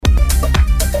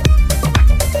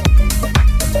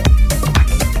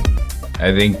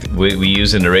I think we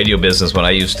use in the radio business, when I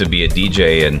used to be a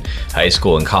DJ in high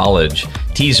school and college,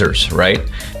 teasers, right?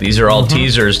 These are all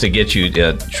teasers to get you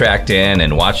tracked in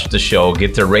and watch the show,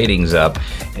 get their ratings up.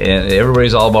 And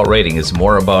everybody's all about rating. It's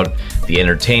more about the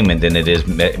entertainment than it is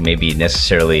maybe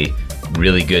necessarily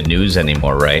really good news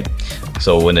anymore, right?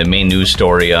 So when the main news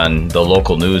story on the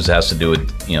local news has to do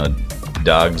with,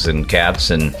 dogs and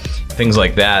cats and things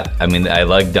like that. I mean, I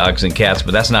like dogs and cats,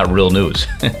 but that's not real news.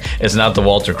 It's not the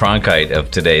Walter Cronkite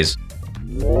of today's.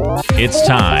 It's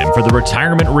time for the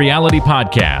Retirement Reality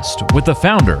Podcast with the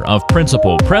founder of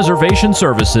Principal Preservation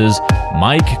Services,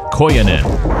 Mike Koyanen.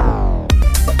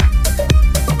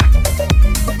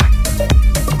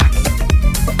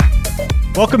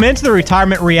 Welcome into the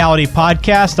Retirement Reality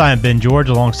Podcast. I am Ben George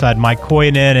alongside Mike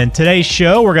Koyanen. And today's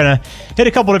show, we're going to hit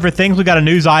a couple different things. We got a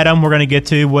news item. We're going to get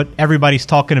to what everybody's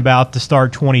talking about to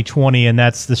start 2020, and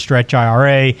that's the Stretch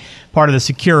IRA, part of the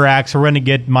Secure Act. So we're going to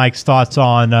get Mike's thoughts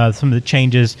on some of the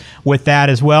changes with that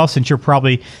as well, since you're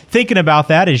probably thinking about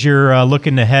that as you're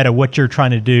looking ahead at what you're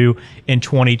trying to do in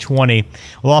 2020.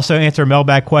 We'll also answer a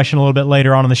mailbag question a little bit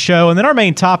later on in the show. And then our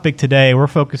main topic today, we're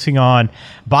focusing on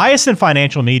bias in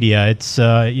financial media. It's,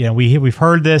 we've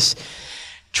heard this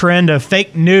trend of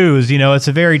fake news. It's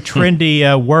a very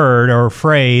trendy word or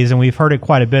phrase, and we've heard it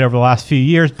quite a bit over the last few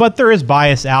years, but there is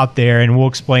bias out there, and we'll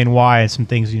explain why and some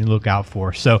things you need to look out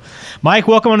for. So, Mike,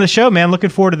 welcome on the show, man. Looking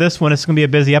forward to this one. It's going to be a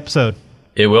busy episode.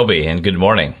 It will be, and good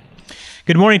morning.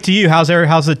 Good morning to you. How's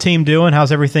the team doing?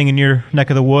 How's everything in your neck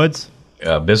of the woods?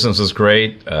 Business is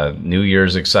great. New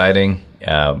Year's exciting.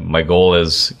 My goal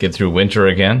is get through winter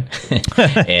again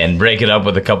and break it up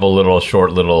with a couple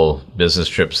short business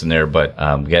trips in there.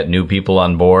 But get new people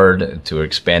on board to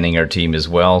expanding our team as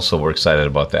well. So we're excited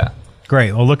about that.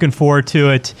 Great. Well, looking forward to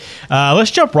it.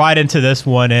 Let's jump right into this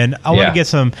one. And I want to get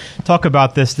talk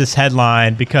about this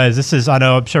headline, because this is,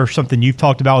 I'm sure something you've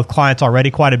talked about with clients already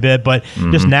quite a bit, but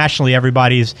just nationally,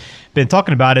 everybody's been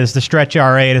talking about is the Stretch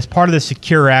IRA. And as part of the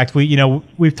Secure Act,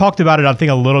 we've talked about it, I think,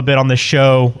 a little bit on the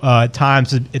show at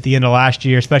times at the end of last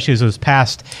year, especially as it was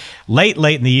passed late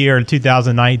in the year in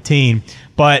 2019.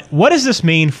 But what does this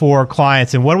mean for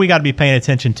clients, and what do we got to be paying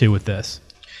attention to with this?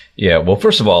 Yeah, well,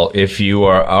 first of all, if you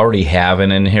already have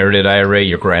an inherited IRA,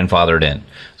 you're grandfathered in.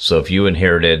 So if you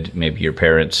inherited maybe your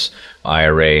parents'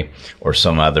 IRA or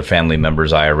some other family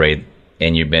member's IRA,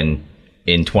 and you've been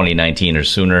in 2019 or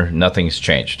sooner, nothing's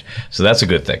changed. So that's a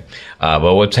good thing.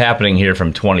 But what's happening here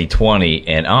from 2020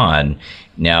 and on,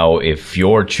 now if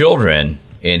your children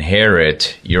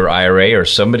inherit your IRA or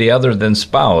somebody other than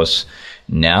spouse,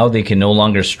 now they can no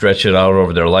longer stretch it out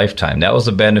over their lifetime. That was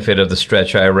the benefit of the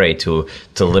Stretch IRA, to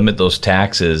limit those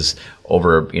taxes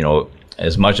over,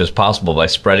 as much as possible by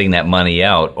spreading that money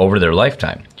out over their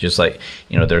lifetime. Just like,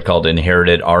 they're called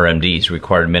inherited RMDs,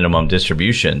 required minimum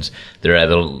distributions. They're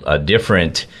at a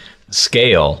different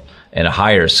scale and a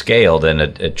higher scale than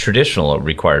a traditional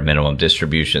required minimum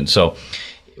distribution. So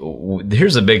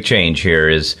here's a big change here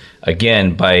is,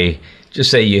 again, by just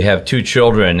say you have two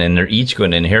children and they're each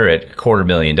going to inherit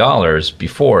 $250,000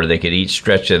 before they could each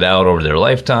stretch it out over their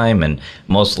lifetime, and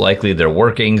most likely they're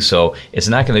working, so it's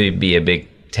not going to be a big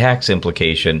tax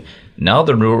implication. Now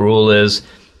the new rule is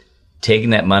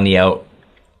taking that money out,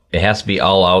 it has to be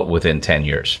all out within 10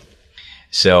 years.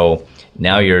 So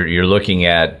now you're looking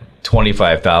at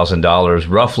 $25,000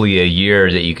 roughly a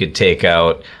year that you could take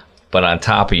out. But on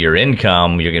top of your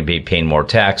income, you're going to be paying more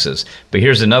taxes. But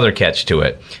here's another catch to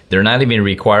it. They're not even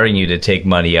requiring you to take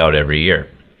money out every year.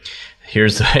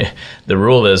 Here's the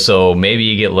rule is, so maybe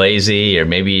you get lazy, or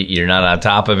maybe you're not on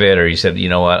top of it, or you said, you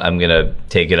know what, I'm going to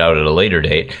take it out at a later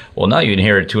date. Well, now you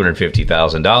inherit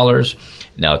 $250,000.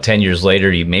 Now, 10 years later,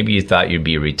 maybe you thought you'd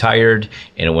be retired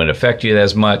and it wouldn't affect you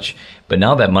as much. But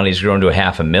now that money's grown to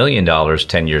 $500,000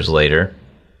 10 years later.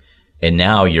 And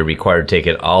now you're required to take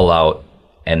it all out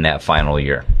in that final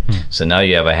year. So now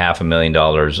you have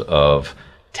 $500,000 of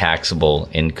taxable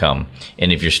income.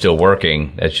 And if you're still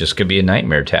working, that's just could be a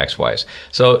nightmare tax-wise.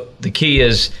 So the key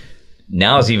is,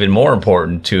 now it's even more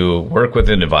important to work with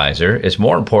an advisor. It's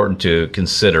more important to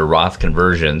consider Roth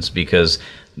conversions, because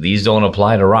these don't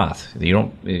apply to Roth.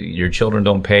 Your children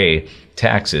don't pay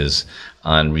taxes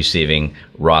on receiving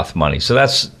Roth money. So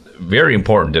that's very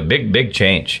important. A big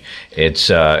change. It's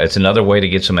another way to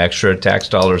get some extra tax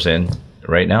dollars in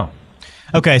right now.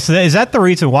 Okay, so is that the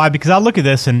reason why? Because I look at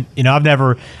this and, I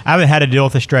haven't had to deal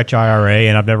with a Stretch IRA,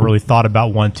 and I've never really thought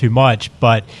about one too much,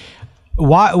 but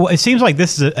why? It seems like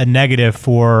this is a negative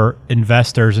for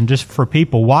investors and just for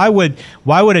people. Why would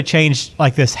a change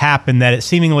like this happen that it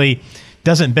seemingly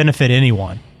doesn't benefit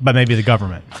anyone? by maybe the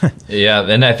government. Yeah,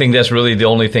 and I think that's really the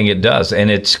only thing it does, and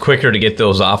it's quicker to get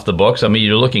those off the books. I mean,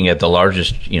 you're looking at the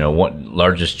largest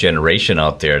generation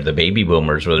out there, the baby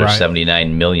boomers, where there's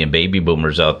 79 million baby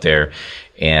boomers out there.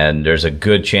 And there's a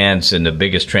good chance, and the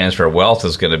biggest transfer of wealth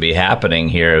is going to be happening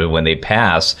here when they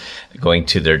pass, going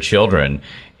to their children.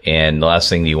 And the last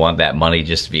thing you want that money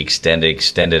just to be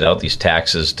extended out, these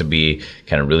taxes to be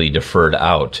kind of really deferred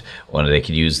out when they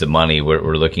could use the money.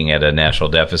 We're looking at a national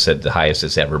deficit, the highest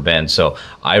it's ever been. So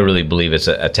I really believe it's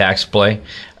a tax play,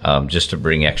 just to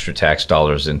bring extra tax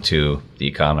dollars into the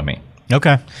economy.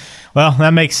 Okay. Well,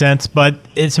 that makes sense, but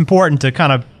it's important to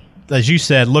kind of, as you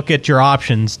said, look at your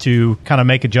options to kind of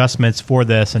make adjustments for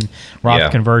this, and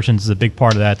Roth conversions is a big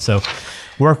part of that. So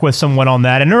work with someone on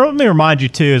that. And let me remind you,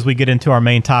 too, as we get into our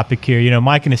main topic here,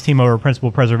 Mike and his team over at Principal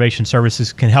Preservation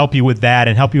Services can help you with that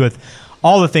and help you with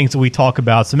all the things that we talk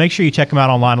about. So make sure you check them out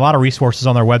online. A lot of resources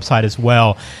on their website as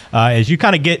well. As you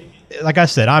kind of get, like I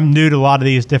said, I'm new to a lot of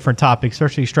these different topics,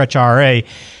 especially Stretch IRA.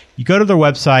 You go to their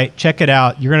website, check it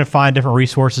out. You're going to find different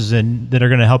resources that are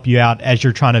going to help you out as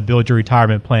you're trying to build your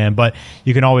retirement plan. But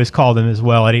you can always call them as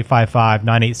well at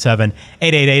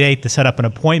 855-987-8888 to set up an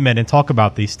appointment and talk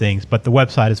about these things. But the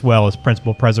website as well is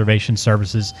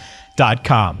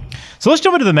principalpreservationservices.com. So let's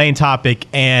jump into the main topic.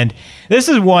 And this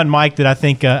is one, Mike, that I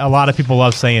think a lot of people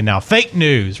love saying now. Fake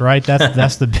news, right?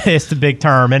 It's the big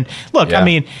term. And look, I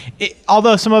mean,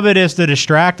 although some of it is to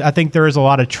distract, I think there is a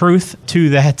lot of truth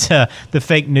to that, the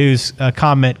fake news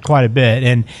comment quite a bit.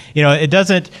 And,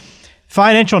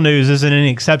 financial news isn't any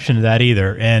exception to that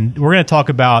either. And we're going to talk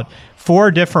about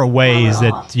 4 different ways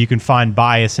that you can find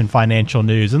bias in financial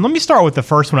news. And let me start with the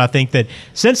first one. I think that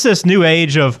since this new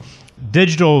age of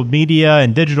digital media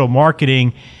and digital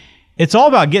marketing, it's all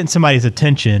about getting somebody's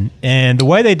attention. And the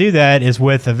way they do that is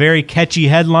with a very catchy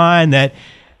headline that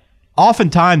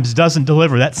oftentimes doesn't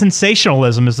deliver. That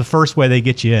sensationalism is the first way they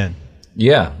get you in.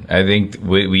 Yeah, I think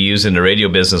we use in the radio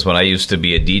business, when I used to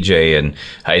be a DJ in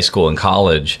high school and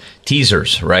college,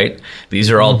 teasers, right?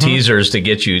 These are all teasers to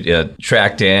get you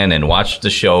tracked in and watch the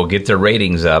show, get their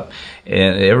ratings up.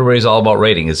 And everybody's all about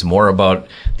rating. It's more about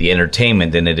the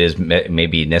entertainment than it is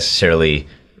maybe necessarily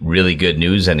really good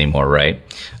news anymore, right?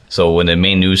 So when the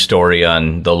main news story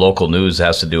on the local news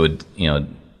has to do with,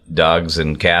 dogs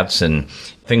and cats and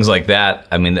things like that.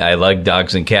 I mean, I like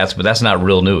dogs and cats, but that's not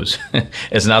real news.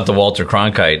 It's not the Walter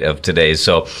Cronkite of today.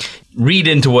 So read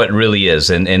into what it really is.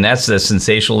 And that's the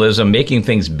sensationalism, making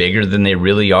things bigger than they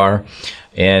really are.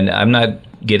 And I'm not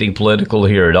getting political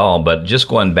here at all, but just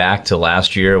going back to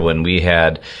last year when we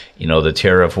had, the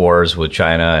tariff wars with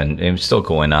China, and it's still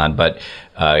going on, but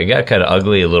it got kind of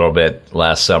ugly a little bit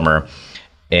last summer.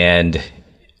 And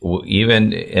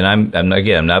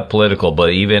I'm not political,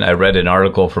 but even I read an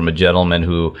article from a gentleman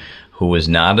who was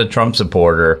not a Trump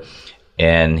supporter,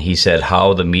 and he said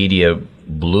how the media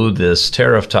blew this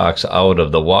tariff talks out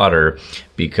of the water,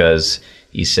 because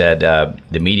he said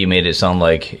the media made it sound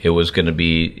like it was going to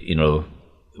be,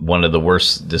 one of the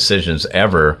worst decisions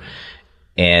ever,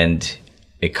 and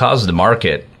it caused the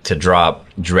market to drop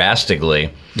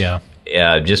drastically. Yeah.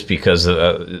 Just because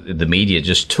the media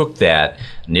just took that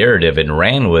narrative and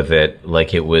ran with it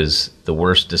like it was the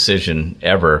worst decision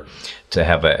ever to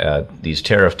have these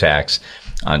tariff tax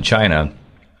on China.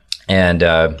 And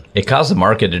it caused the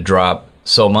market to drop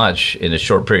so much in a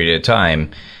short period of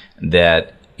time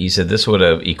that he said this would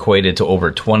have equated to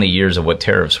over 20 years of what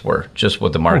tariffs were, just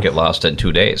what the market lost in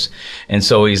 2 days. And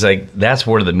so he's like, that's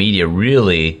where the media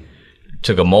really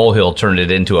took a molehill, turned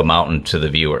it into a mountain to the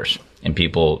viewers. And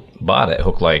people bought it,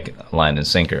 hook, line, and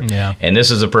sinker. Yeah. And this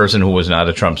is a person who was not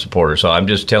a Trump supporter. So I'm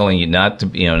just telling you, not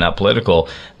political,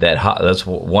 that's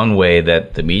one way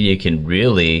that the media can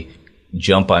really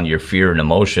jump on your fear and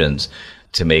emotions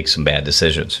to make some bad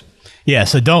decisions. Yeah,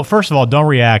 so first of all, don't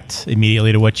react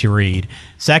immediately to what you read.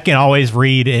 Second, always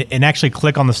read and actually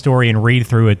click on the story and read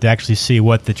through it to actually see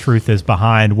what the truth is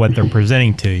behind what they're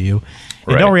presenting to you.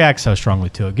 And don't react so strongly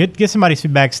to it. Get somebody's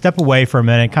feedback, step away for a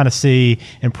minute, kind of see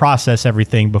and process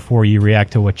everything before you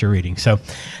react to what you're reading. So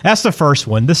that's the first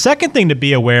one. The second thing to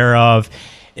be aware of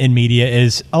in media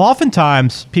is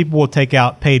oftentimes people will take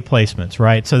out paid placements,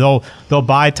 right? So they'll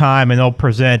buy time and they'll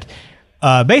present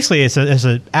basically it's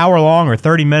an hour long or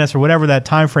 30 minutes or whatever that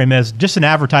time frame is, just an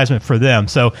advertisement for them.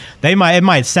 So it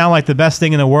might sound like the best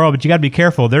thing in the world, but you got to be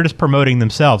careful. They're just promoting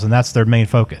themselves, and that's their main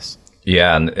focus.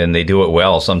 Yeah, and they do it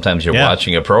well. Sometimes you're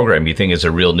watching a program, you think it's a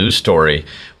real news story,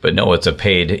 but no, it's a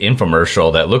paid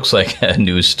infomercial that looks like a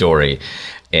news story.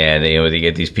 And they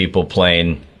get these people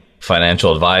playing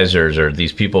financial advisors, or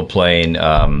these people playing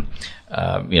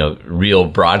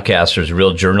real broadcasters,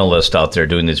 real journalists out there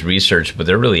doing this research, but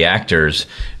they're really actors,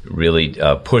 really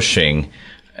pushing.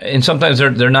 And sometimes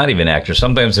they're not even actors.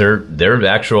 Sometimes they're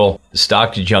actual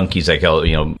stock junkies. I call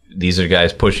it. These are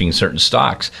guys pushing certain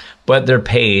stocks, but they're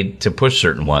paid to push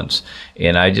certain ones.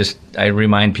 And I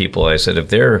remind people. I said if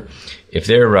they're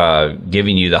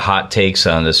giving you the hot takes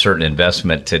on a certain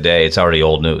investment today, it's already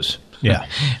old news. Yeah.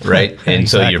 Right. And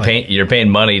Exactly. So you're paying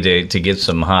money to get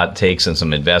some hot takes and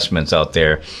some investments out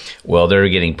there. Well, they're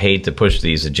getting paid to push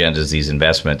these agendas, these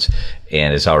investments,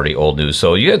 and it's already old news.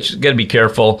 So you got to be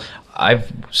careful.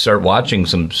 I've started watching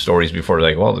some stories before,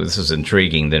 like, well, this is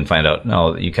intriguing. Then find out,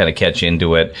 no, you kind of catch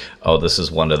into it. Oh, this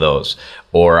is one of those.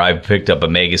 Or I've picked up a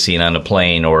magazine on a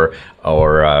plane or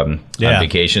on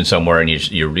vacation somewhere, and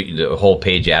you read the whole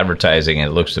page advertising,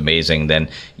 and it looks amazing. Then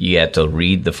you have to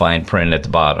read the fine print at the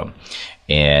bottom.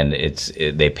 And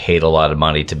they paid a lot of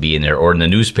money to be in there. Or in the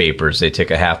newspapers, they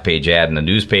took a half-page ad in the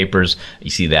newspapers.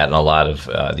 You see that in a lot of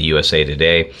the USA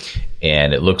Today.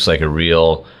 And it looks like a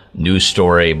real news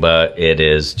story, but it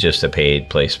is just a paid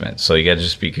placement. So you got to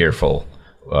just be careful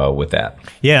with that.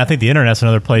 Yeah, I think the internet's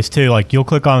another place too. Like you'll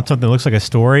click on something that looks like a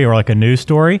story or like a news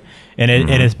story, and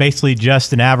it is basically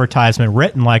just an advertisement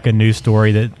written like a news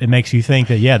story that it makes you think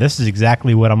that, yeah, this is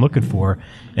exactly what I'm looking for,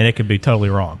 and it could be totally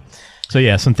wrong. So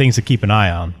yeah, some things to keep an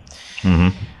eye on.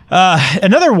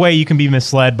 Another way you can be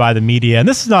misled by the media, and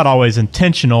this is not always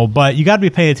intentional, but you got to be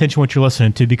paying attention to what you're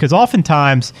listening to, because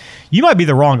oftentimes you might be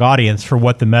the wrong audience for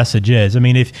what the message is. I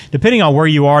mean, if depending on where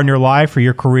you are in your life or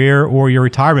your career or your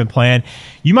retirement plan,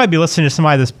 you might be listening to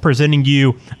somebody that's presenting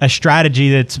you a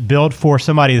strategy that's built for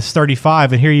somebody that's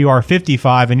 35, and here you are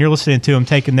 55, and you're listening to them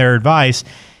taking their advice,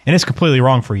 and it's completely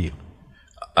wrong for you.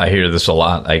 I hear this a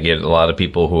lot. I get a lot of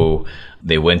people who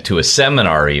they went to a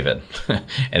seminar even, and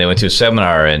they went to a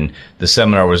seminar, and the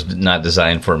seminar was not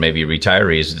designed for maybe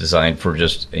retirees, designed for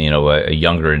just, a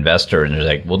younger investor. And they're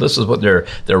like, well, this is what they're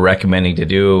recommending to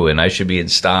do, and I should be in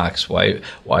stocks. Why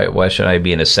should I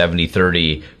be in a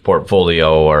 70-30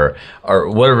 portfolio or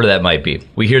whatever that might be?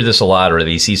 We hear this a lot, or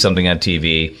they see something on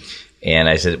TV. And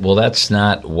I said, well, that's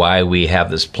not why we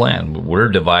have this plan. We're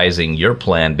devising your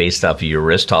plan based off of your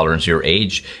risk tolerance, your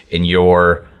age, and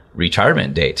your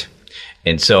retirement date.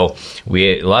 And so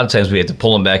a lot of times we have to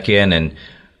pull them back in, and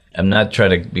I'm not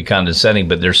trying to be condescending,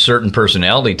 but there's certain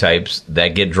personality types that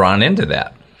get drawn into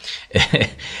that.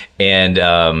 And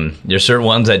there's certain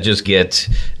ones that just get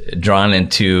drawn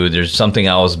into, there's something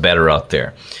else better out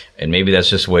there. And maybe that's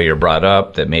just the way you're brought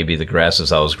up, that maybe the grass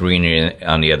is always greener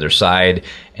on the other side,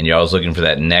 and you're always looking for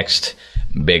that next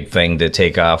big thing to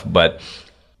take off. But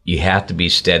you have to be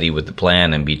steady with the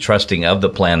plan and be trusting of the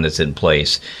plan that's in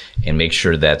place, and make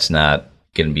sure that's not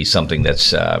going to be something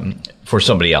that's for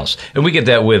somebody else. And we get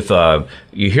that with,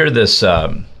 you hear this,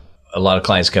 a lot of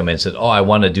clients come in and say, oh, I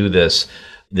want to do this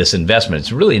investment.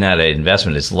 It's really not an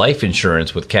investment. It's life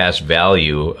insurance with cash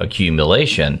value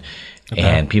accumulation. Okay.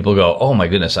 And people go, oh my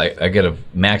goodness, I got to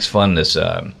max fund this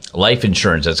life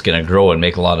insurance that's going to grow and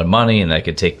make a lot of money, and I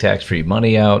could take tax-free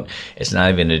money out. It's not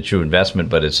even a true investment,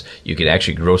 but you can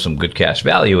actually grow some good cash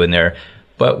value in there.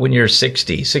 But when you're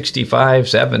 60, 65,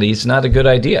 70, it's not a good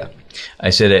idea. I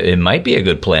said it might be a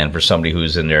good plan for somebody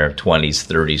who's in their 20s,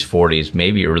 30s, 40s,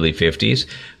 maybe early 50s.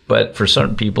 But for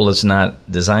certain people, it's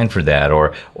not designed for that.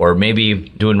 Or maybe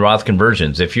doing Roth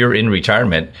conversions. If you're in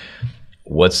retirement,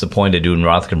 what's the point of doing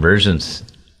Roth conversions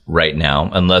right now,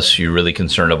 unless you're really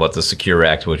concerned about the Secure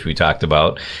Act, which we talked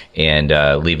about, and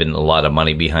leaving a lot of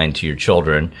money behind to your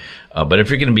children. But if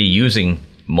you're going to be using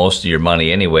most of your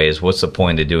money anyways, what's the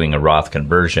point of doing a Roth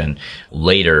conversion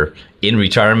later in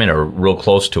retirement or real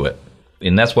close to it?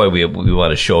 And that's why we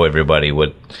want to show everybody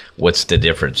what's the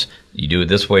difference. You do it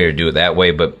this way or do it that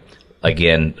way. But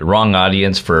again, the wrong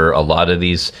audience for a lot of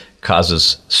these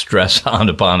causes stress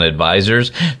upon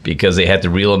advisors, because they have to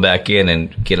reel them back in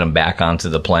and get them back onto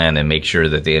the plan and make sure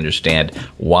that they understand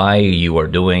why you are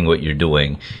doing what you're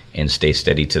doing and stay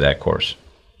steady to that course.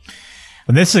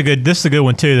 And this is a good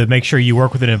one too, to make sure you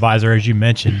work with an advisor, as you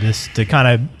mentioned, just to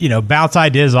kind of, bounce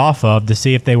ideas off of to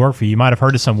see if they work for you. You might have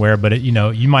heard it somewhere, but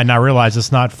you might not realize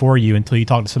it's not for you until you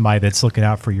talk to somebody that's looking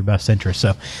out for your best interest.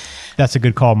 So that's a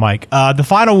good call, Mike. The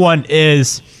final one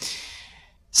is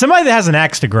somebody that has an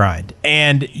axe to grind.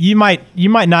 And you might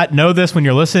not know this when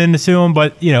you're listening to them,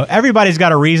 but everybody's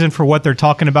got a reason for what they're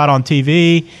talking about on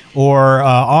TV or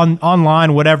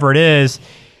online, whatever it is.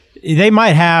 They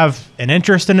might have an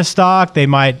interest in a stock. They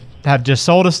might have just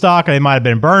sold a stock, or they might have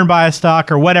been burned by a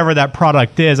stock, or whatever that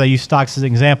product is. I use stocks as an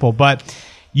example, but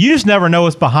you just never know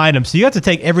what's behind them. So you have to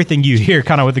take everything you hear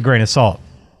kind of with a grain of salt.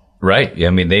 Right. I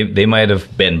mean, they might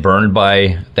have been burned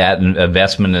by that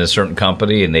investment in a certain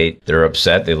company, and they're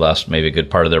upset. They lost maybe a good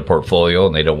part of their portfolio,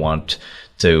 and they don't want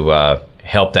to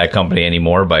help that company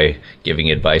anymore by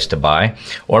giving advice to buy.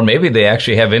 Or maybe they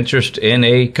actually have interest in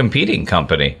a competing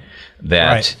company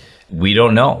that we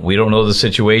don't know. We don't know the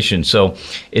situation. So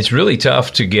it's really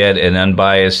tough to get an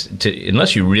unbiased,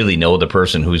 unless you really know the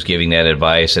person who's giving that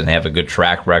advice and have a good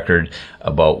track record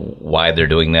about why they're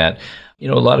doing that. A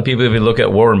lot of people even look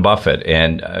at Warren Buffett,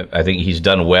 and I think he's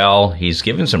done well. He's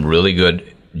given some really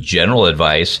good general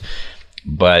advice,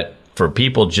 but for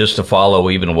people just to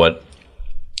follow even what,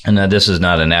 and this is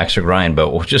not an axe to grind,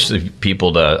 but just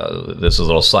people this is a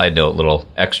little side note, little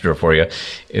extra for you.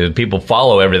 If people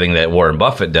follow everything that Warren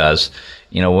Buffett does,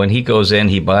 when he goes in,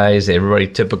 he buys, everybody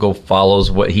typical follows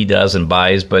what he does and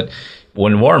buys. But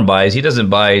when Warren buys, he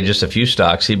doesn't buy just a few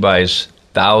stocks. He buys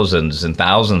thousands and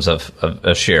thousands of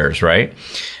shares, right?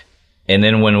 And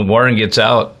then when Warren gets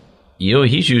out,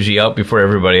 he's usually out before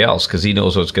everybody else because he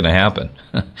knows what's going to happen.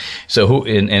 So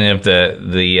and if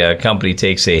the company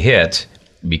takes a hit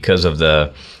because of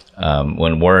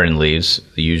when Warren leaves,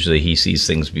 usually he sees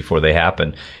things before they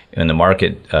happen. And the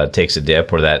market takes a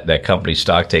dip, or that company's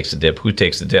stock takes a dip. Who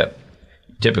takes the dip?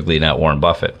 Typically not Warren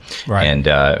Buffett. Right. And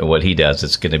what he does,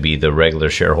 it's going to be the regular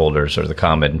shareholders or the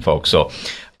common folks.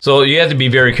 So you have to be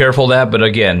very careful of that. But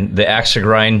again, the axe to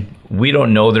grind, we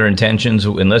don't know their intentions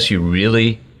unless you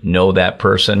really know that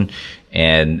person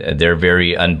and they're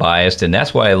very unbiased. And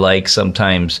that's why I like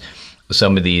sometimes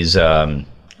some of these, you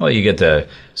get the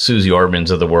Susie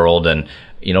Ormans of the world. And,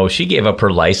 she gave up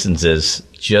her licenses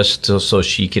just so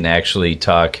she can actually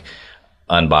talk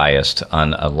unbiased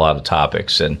on a lot of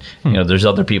topics. And, there's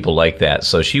other people like that.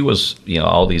 So she was,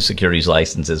 all these securities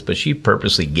licenses, but she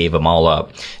purposely gave them all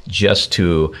up just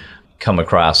to come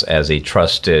across as a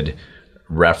trusted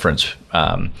reference.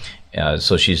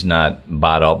 So she's not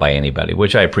bought out by anybody,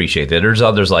 which I appreciate that. There's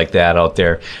others like that out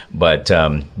there, but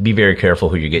be very careful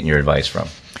who you're getting your advice from.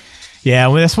 Yeah,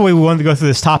 well, that's why we wanted to go through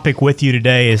this topic with you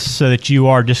today, is so that you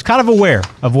are just kind of aware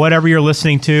of whatever you're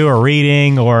listening to or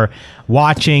reading or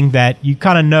watching, that you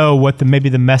kind of know what maybe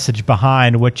the message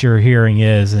behind what you're hearing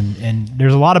is. And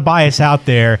there's a lot of bias out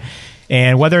there,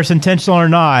 and whether it's intentional or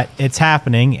not, it's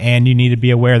happening, and you need to be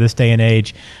aware this day and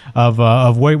age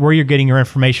of where you're getting your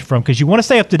information from, because you want to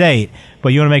stay up to date, but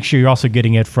you want to make sure you're also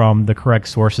getting it from the correct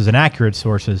sources and accurate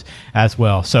sources as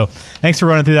well. So thanks for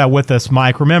running through that with us,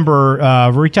 Mike. Remember,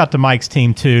 reach out to Mike's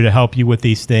team too to help you with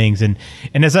these things. And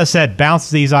as I said, bounce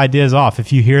these ideas off.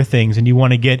 If you hear things and you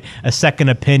want to get a second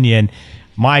opinion,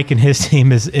 Mike and his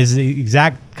team is the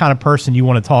exact kind of person you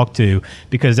want to talk to,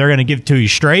 because they're going to give it to you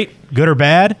straight, good or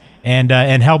bad, and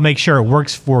help make sure it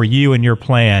works for you and your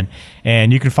plan.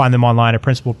 And you can find them online at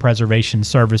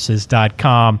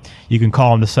principalpreservationservices.com. You can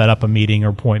call them to set up a meeting or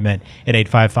appointment at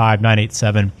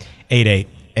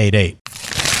 855-987-8888.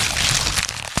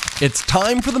 It's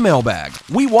time for the mailbag.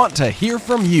 We want to hear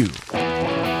from you.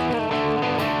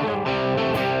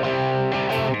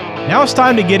 Now it's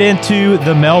time to get into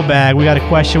the mailbag. We got a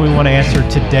question we want to answer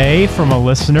today from a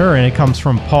listener, and it comes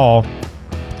from Paul.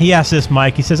 He asked this,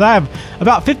 Mike. He says, I have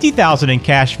about $50,000 in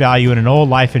cash value in an old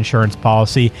life insurance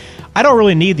policy. I don't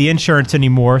really need the insurance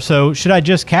anymore, so should I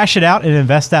just cash it out and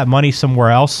invest that money somewhere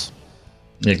else?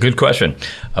 Yeah, good question.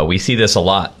 We see this a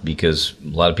lot because a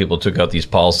lot of people took out these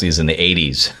policies in the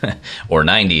 80s or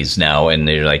 90s now, and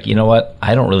they're like, you know what?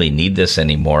 I don't really need this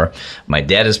anymore. My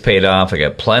debt is paid off. I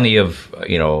got plenty of,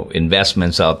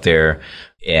 investments out there.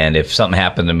 And if something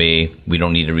happened to me, we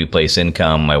don't need to replace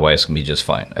income. My wife's going to be just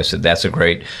fine. I said, that's a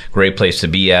great place to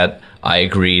be at. I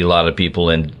agree. A lot of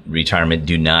people in retirement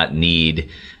do not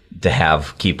need to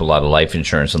keep a lot of life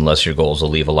insurance unless your goal is to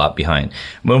leave a lot behind.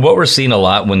 What we're seeing a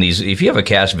lot if you have a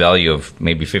cash value of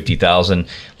maybe $50,000,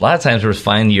 a lot of times we're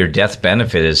finding your death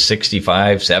benefit is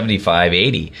 65, 75,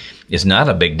 80. It's not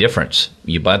a big difference.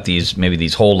 You bought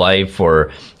these whole life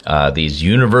or these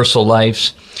universal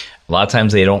lives. A lot of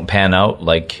times they don't pan out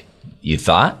like you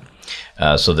thought.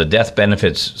 So the death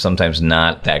benefit's sometimes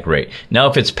not that great. Now,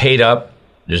 if it's paid up,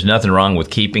 there's nothing wrong with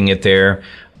keeping it there.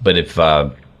 But if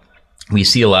we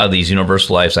see a lot of these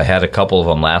universal lives, I had a couple of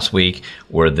them last week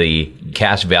where the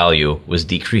cash value was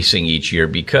decreasing each year,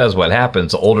 because what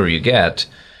happens, the older you get,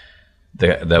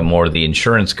 the more the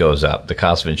insurance goes up. The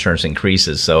cost of insurance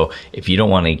increases. So if you don't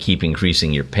want to keep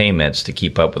increasing your payments to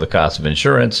keep up with the cost of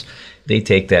insurance, they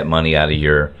take that money out of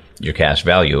your cash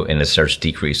value and it starts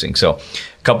decreasing. So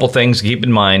a couple things to keep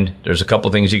in mind. There's a couple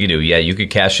things you can do. Yeah, you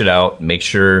could cash it out. Make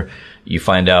sure you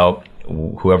find out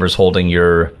whoever's holding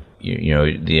your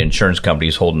the insurance company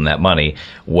is holding that money,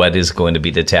 what is going to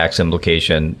be the tax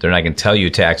implication? They're not going to tell you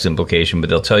tax implication, but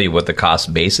they'll tell you what the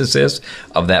cost basis is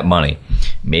of that money.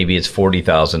 Maybe it's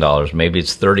 $40,000. Maybe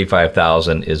it's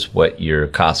 $35,000 is what your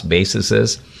cost basis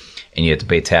is, and you have to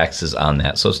pay taxes on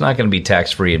that. So it's not going to be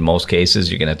tax-free in most cases.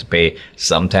 You're going to have to pay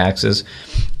some taxes.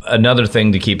 Another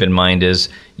thing to keep in mind is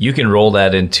you can roll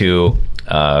that into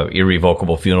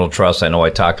irrevocable funeral trust. I know I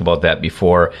talked about that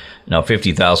before. Now,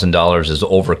 $50,000 is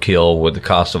overkill with the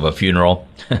cost of a funeral.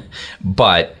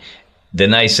 But the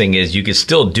nice thing is you can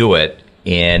still do it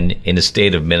in the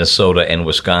state of Minnesota and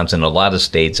Wisconsin. A lot of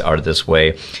states are this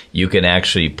way. You can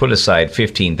actually put aside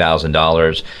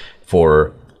 $15,000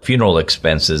 for funeral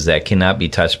expenses that cannot be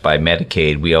touched by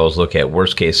Medicaid. We always look at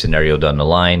worst case scenario down the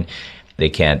line. They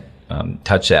can't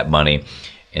touch that money.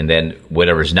 And then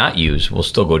whatever's not used will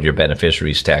still go to your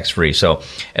beneficiaries tax-free. So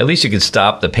at least you can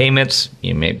stop the payments.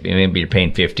 Maybe you're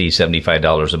paying $50,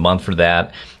 $75 a month for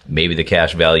that. Maybe the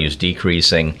cash value is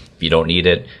decreasing. If you don't need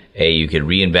it, you can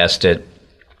reinvest it.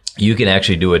 You can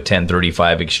actually do a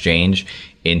 1035 exchange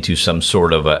into some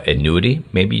sort of a annuity.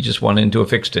 Maybe you just want into a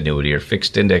fixed annuity or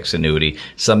fixed index annuity,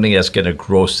 something that's going to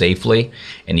grow safely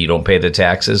and you don't pay the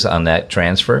taxes on that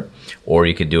transfer. Or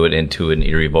you could do it into an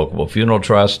irrevocable funeral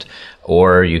trust,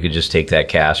 or you could just take that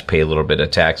cash, pay a little bit of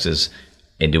taxes,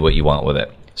 and do what you want with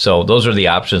it. So those are the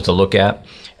options to look at.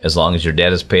 As long as your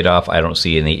debt is paid off, I don't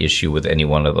see any issue with any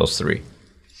one of those three.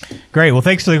 Great. Well,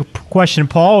 thanks for the question,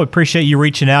 Paul. We appreciate you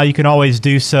reaching out. You can always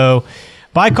do so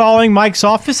by calling Mike's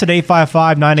office at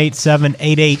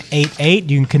 855-987-8888.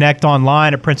 You can connect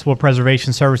online at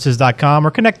principalpreservationservices.com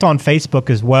or connect on Facebook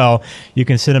as well. You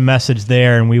can send a message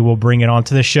there, and we will bring it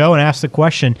onto the show and ask the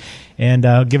question and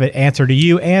give an answer to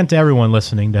you and to everyone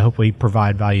listening to hopefully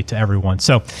provide value to everyone.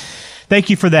 So thank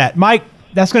you for that. Mike,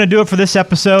 that's going to do it for this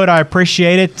episode. I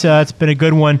appreciate it. It's been a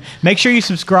good one. Make sure you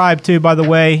subscribe too, by the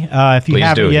way. If you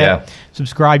haven't yet,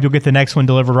 subscribe. You'll get the next one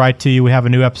delivered right to you. We have a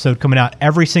new episode coming out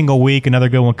every single week. Another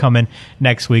good one coming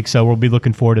next week. So we'll be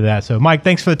looking forward to that. So Mike,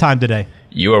 thanks for the time today.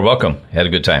 You are welcome. Had a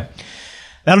good time.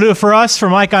 That'll do it for us. For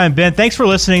Mike, I am Ben. Thanks for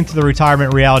listening to the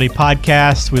Retirement Reality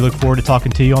Podcast. We look forward to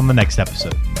talking to you on the next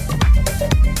episode.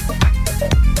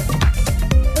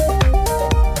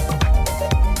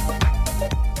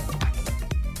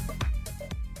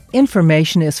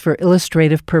 Information is for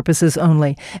illustrative purposes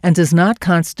only and does not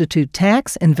constitute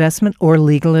tax, investment, or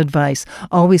legal advice.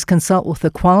 Always consult with a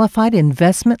qualified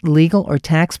investment, legal, or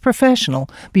tax professional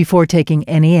before taking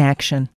any action.